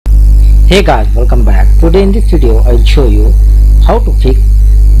Hey guys, welcome back. Today in this video I'll show you how to fix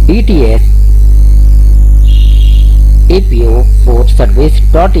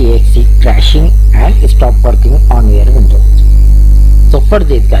DtsApo4Service crashing and stop working on your Windows. So for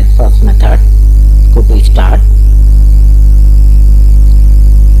this guys, first method, go to start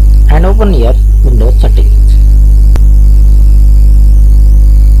and open your Windows settings.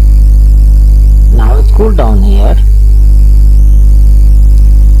 Now scroll down here.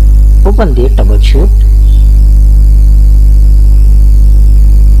 Open the troubleshoot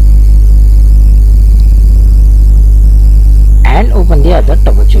and open the other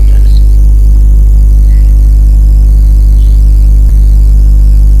troubleshooters.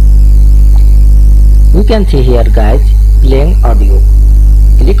 You can see here guys, playing audio.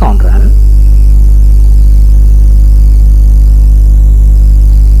 Click on run.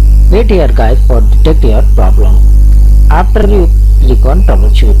 Wait here guys for detect your problem. After you click on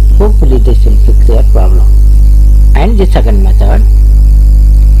troubleshoot, hopefully this will fix your problem. And the second method,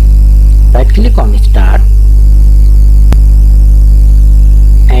 right click on start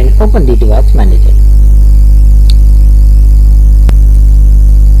and open the device manager.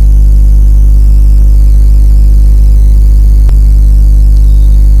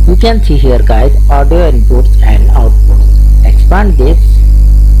 You can see here guys, audio inputs and outputs. Expand this,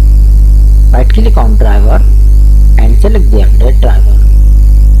 right click on driver and select the update driver.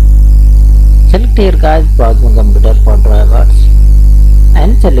 Select here guys, browse my computer for drivers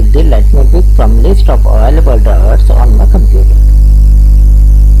and select the let me pick from list of available drivers on my computer.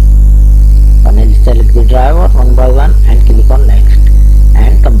 Finally select the driver one by one and click on next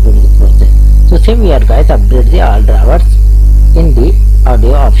and complete the process. So same here guys, update the all drivers in the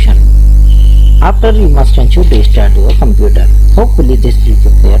audio option. After you must ensure to restart your computer. Hopefully this will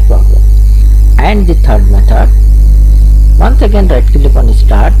fix your problem. And the third method, once again right click on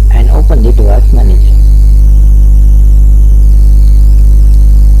start and open the device manager.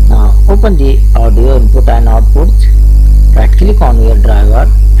 Now open the audio input and outputs, right click on your driver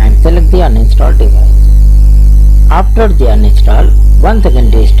and select the uninstalled device. After the uninstall, once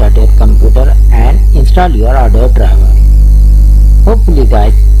again restart your computer and install your audio driver. Hopefully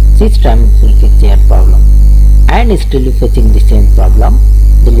guys, this time it will fix your problem. And still facing the same problem,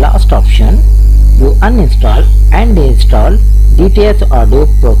 the last option, you uninstall and install DTS audio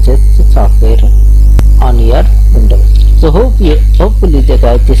process software on your Windows. So hopefully the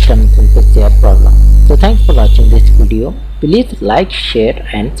guys this time will fix your problem. So thanks for watching this video. Please like, share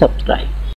and subscribe.